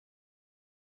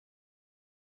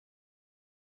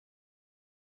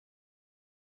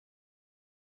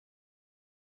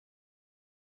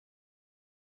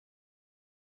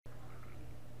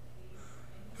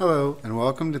Hello, and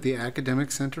welcome to the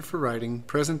Academic Center for Writing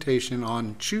presentation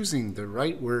on choosing the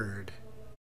right word.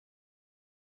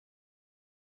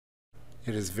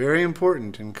 It is very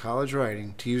important in college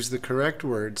writing to use the correct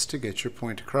words to get your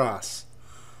point across.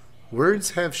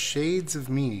 Words have shades of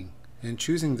meaning, and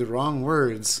choosing the wrong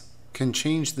words can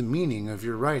change the meaning of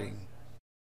your writing.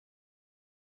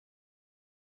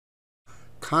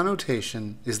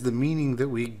 Connotation is the meaning that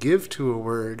we give to a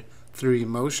word through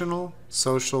emotional,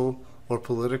 social, or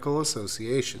political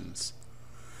associations.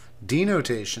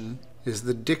 Denotation is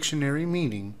the dictionary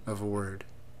meaning of a word.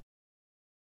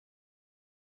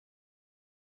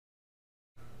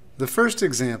 The first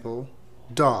example,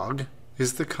 dog,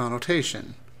 is the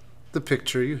connotation, the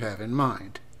picture you have in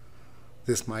mind.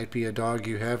 This might be a dog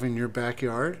you have in your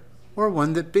backyard or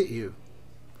one that bit you.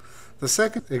 The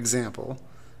second example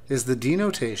is the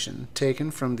denotation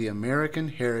taken from the American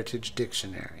Heritage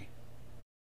Dictionary.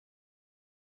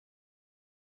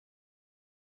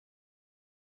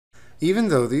 Even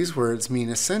though these words mean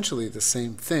essentially the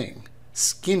same thing,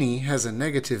 skinny has a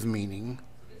negative meaning,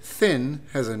 thin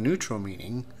has a neutral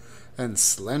meaning, and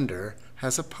slender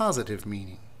has a positive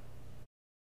meaning.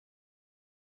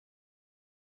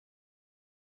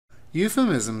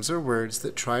 Euphemisms are words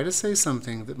that try to say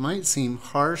something that might seem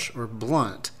harsh or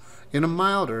blunt in a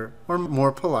milder or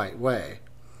more polite way.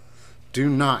 Do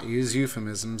not use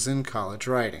euphemisms in college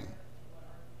writing.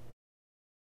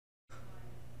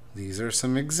 These are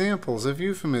some examples of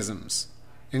euphemisms.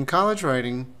 In college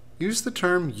writing, use the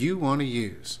term you want to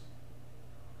use.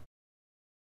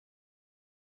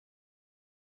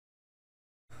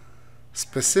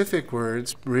 Specific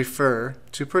words refer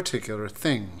to particular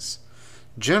things.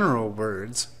 General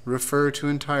words refer to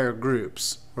entire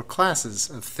groups or classes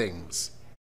of things.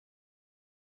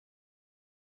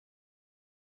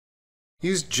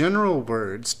 Use general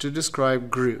words to describe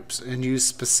groups and use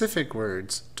specific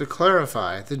words to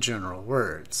clarify the general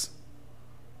words.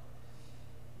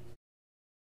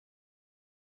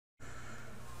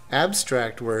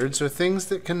 Abstract words are things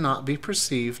that cannot be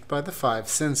perceived by the five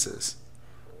senses.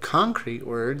 Concrete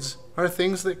words are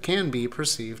things that can be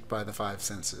perceived by the five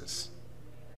senses.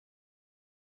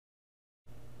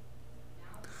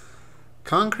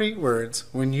 Concrete words,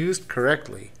 when used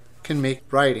correctly, can make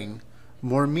writing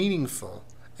more meaningful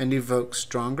and evoke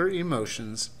stronger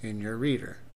emotions in your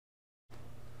reader.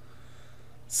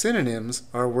 Synonyms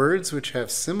are words which have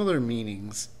similar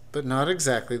meanings but not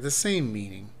exactly the same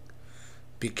meaning.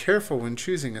 Be careful when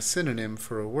choosing a synonym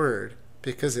for a word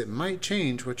because it might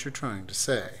change what you're trying to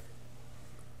say.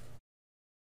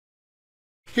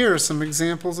 Here are some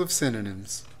examples of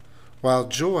synonyms. While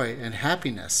joy and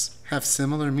happiness have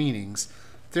similar meanings,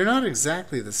 they're not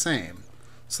exactly the same.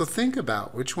 So think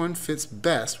about which one fits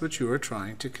best what you are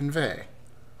trying to convey.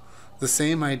 The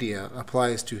same idea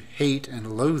applies to hate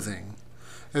and loathing,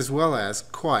 as well as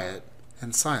quiet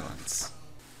and silence.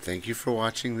 Thank you for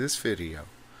watching this video.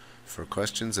 For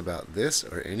questions about this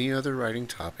or any other writing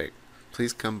topic,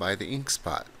 please come by the Ink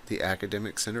Spot, the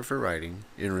Academic Center for Writing,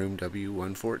 in room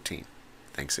W114.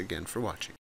 Thanks again for watching.